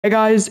Hey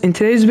guys, in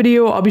today's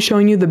video, I'll be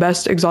showing you the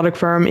best exotic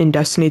farm in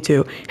Destiny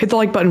 2. Hit the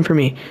like button for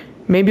me.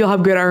 Maybe you'll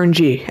have good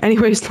RNG.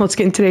 Anyways, let's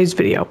get into today's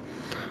video.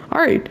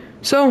 Alright,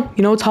 so,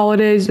 you know it's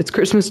holidays, it's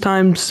Christmas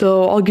time,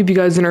 so I'll give you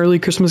guys an early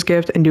Christmas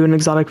gift and do an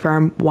exotic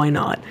farm. Why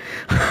not?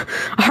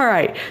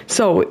 Alright,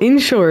 so in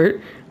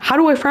short, how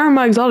do I farm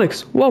my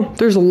exotics? Well,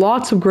 there's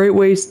lots of great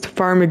ways to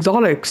farm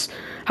exotics.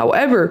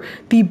 However,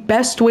 the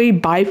best way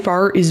by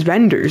far is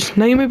vendors.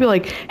 Now you may be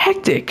like,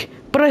 Hectic,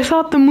 but I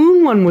thought the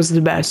moon one was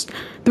the best.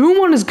 The moon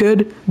one is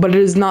good, but it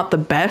is not the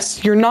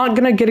best. You're not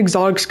gonna get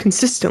exotics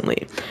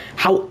consistently.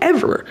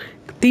 However,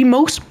 the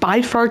most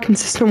by far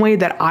consistent way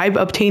that I've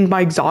obtained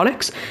my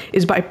exotics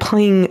is by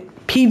playing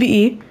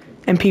PvE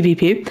and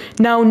PvP.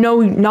 Now,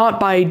 no, not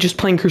by just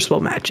playing Crucible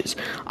matches.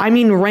 I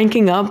mean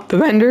ranking up the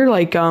vendor,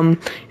 like, it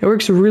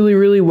works really,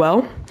 really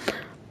well.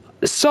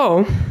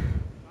 So,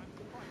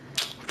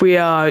 if we,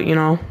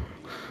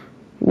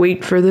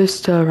 wait for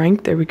this to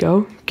rank, there we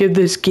go. Give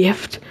this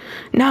gift.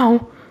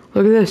 Now,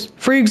 look at this.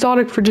 Free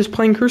exotic for just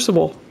playing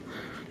Crucible.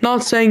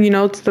 Not saying,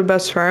 it's the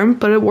best farm,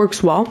 but it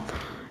works well.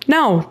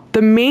 Now,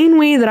 the main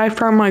way that I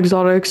farm my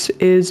exotics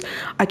is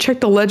I check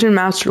the Legend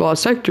Master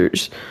Lost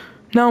Sectors.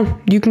 Now,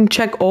 you can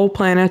check all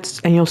planets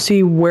and you'll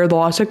see where the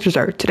Lost Sectors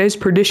are. Today's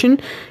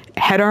Perdition,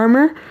 Head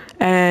Armor,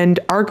 and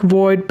Arc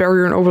Void,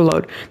 Barrier, and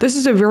Overload. This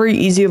is a very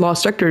easy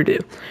Lost Sector to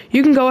do.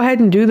 You can go ahead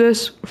and do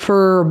this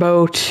for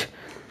about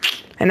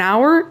an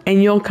hour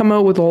and you'll come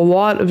out with a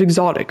lot of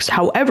exotics.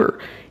 However,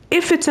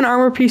 if it's an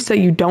armor piece that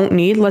you don't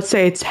need, let's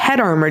say it's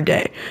head armor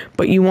day,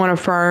 but you want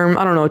to farm,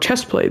 I don't know,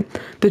 chest plate.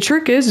 The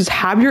trick is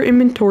have your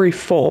inventory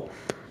full.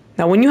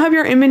 Now, when you have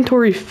your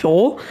inventory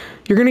full,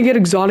 you're going to get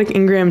exotic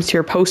engrams to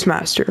your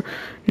postmaster.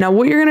 Now,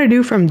 what you're going to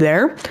do from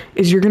there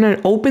is you're going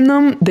to open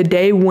them the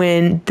day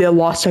when the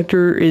lost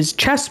sector is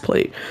chest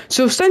plate.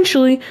 So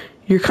essentially,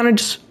 you're kind of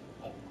just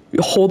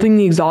holding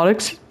the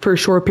exotics for a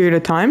short period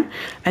of time,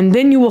 and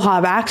then you will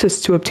have access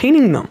to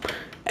obtaining them.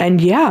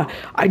 And yeah,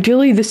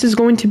 ideally this is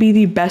going to be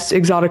the best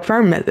exotic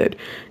farm method.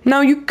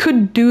 Now you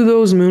could do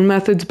those moon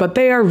methods, but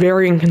they are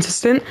very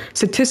inconsistent.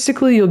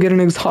 Statistically, you'll get an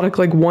exotic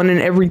like 1 in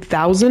every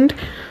 1,000.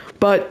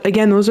 But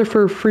again, those are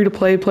for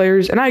free-to-play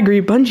players, and I agree,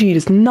 Bungie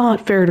is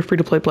not fair to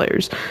free-to-play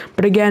players.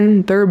 But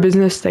again, they're a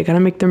business, they gotta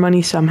make their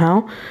money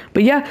somehow.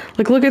 But yeah,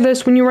 like look at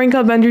this, when you rank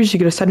up vendors, you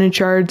get ascendant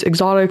shards,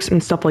 exotics,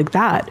 and stuff like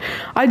that.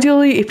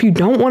 Ideally, if you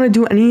don't want to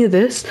do any of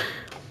this,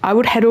 I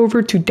would head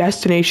over to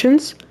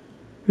Destinations,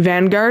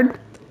 Vanguard,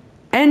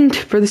 and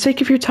for the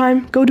sake of your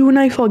time, go do a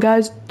Nightfall,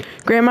 guys.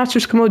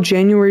 Grandmasters come out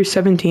January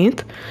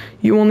 17th.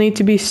 You will need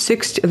to be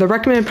the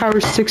recommended power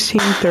is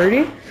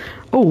 1630.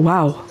 Oh,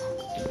 wow.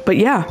 But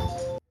yeah.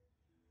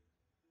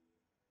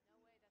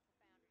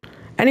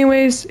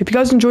 Anyways, if you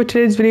guys enjoyed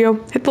today's video,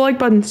 hit the like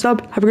button,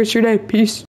 sub, have a great day, peace.